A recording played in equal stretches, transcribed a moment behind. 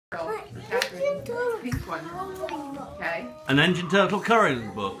Catherine. Pink one. Okay. An Ninja Turtle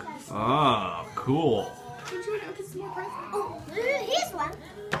coloring book. Ah, cool. Did you want to open some more presents? Oh, here's one.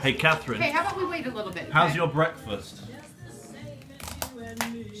 Hey, Catherine. Okay, how about we wait a little bit? How's okay? your breakfast?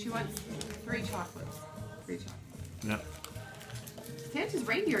 She wants 3 chocolates. 3 chocolates. Yep. Santa's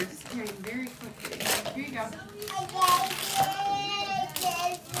reindeer is disappearing very quickly. Here you go.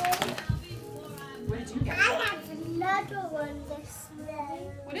 What did you get? I have another one this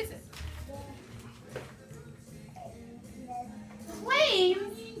way. What is it?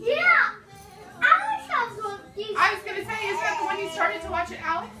 Flames? Yeah. Alex has one of these. I was gonna say, is that the one you started to watch at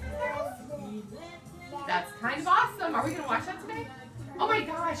Alex? That's kind of awesome. Are we gonna watch that today? Oh my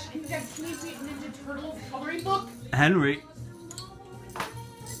gosh! And you got Teenage Mutant Ninja Turtles coloring book. Henry.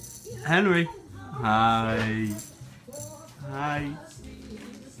 Henry. Hi. Hi.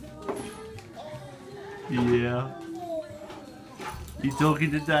 Yeah. You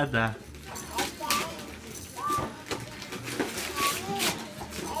talking to Dada?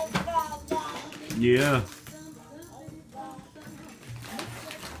 Yeah.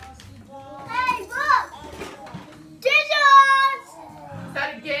 Hey, look! Scissors! Is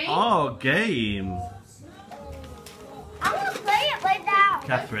that a game? Oh, game. I'm gonna play it right now.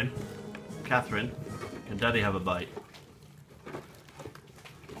 Catherine. Catherine. Can Daddy have a bite?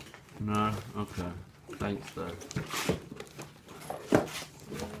 No? Okay. Thanks, though.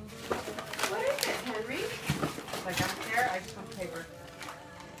 What is it, Henry? Like up there? I just want paper.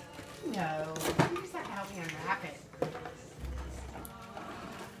 No. You just have to help me unwrap it.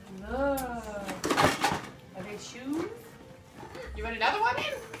 Look. Are they shoes? You want another one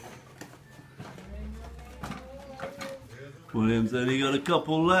in? William's only got a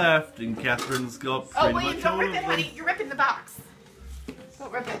couple left, and Catherine's got pretty Oh, William, much don't all rip of it, them. honey. You're ripping the box.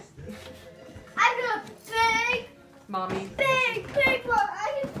 Don't rip it. I got a Mommy. big paper.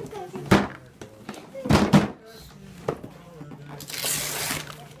 I can put that.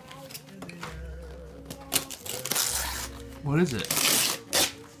 What is it?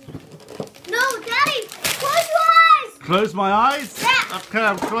 No, Daddy, close your eyes. Close my eyes? Yeah. Okay,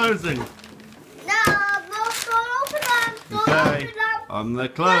 I'm closing. No, don't open them. Don't Okay. open them. They're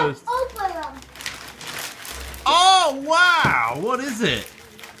closed. Don't open them. Oh, wow! What is it?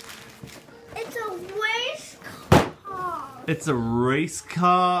 It's a race car. It's a race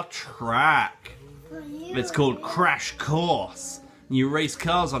car track. For you. It's called Crash Course. You race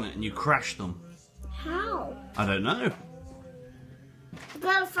cars on it and you crash them. How? I don't know. You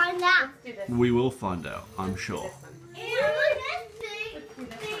gotta find out. Do this. We will find out, I'm sure. Yep.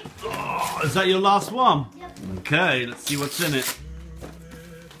 Oh, is that your last one? Okay, let's see what's in it.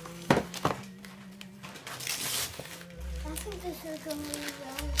 I think this is gonna be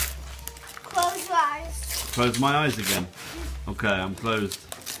good. Close your eyes. Close my eyes again. Okay, I'm closed.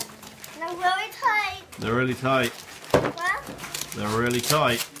 Now really tight. They're really tight. What? They're really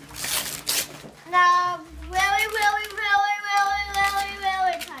tight. Now really, really, really, really, really,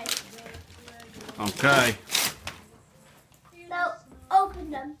 really tight. Okay. Now open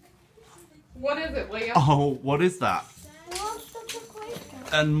them. What is it, William? Oh, what is that? What's the equation?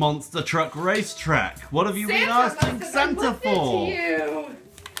 A monster truck racetrack. What have you been Santa asking must have Santa been listening for? to you.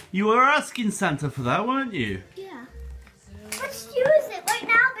 You were asking Santa for that, weren't you? Yeah. Let's use it right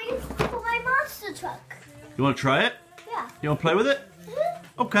now because for my monster truck. You want to try it? Yeah. You want to play with it?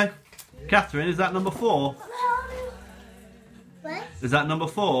 Okay. Catherine, is that number 4? What? Is that number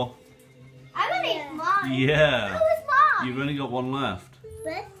 4? I'm gonna eat mine. Yeah. Who is mine? You've only got one left.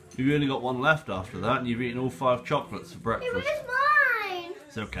 What? You've only got one left after that, and you've eaten all 5 chocolates for It breakfast. was mine.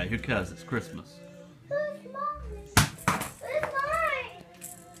 It's okay, who cares? It's Christmas.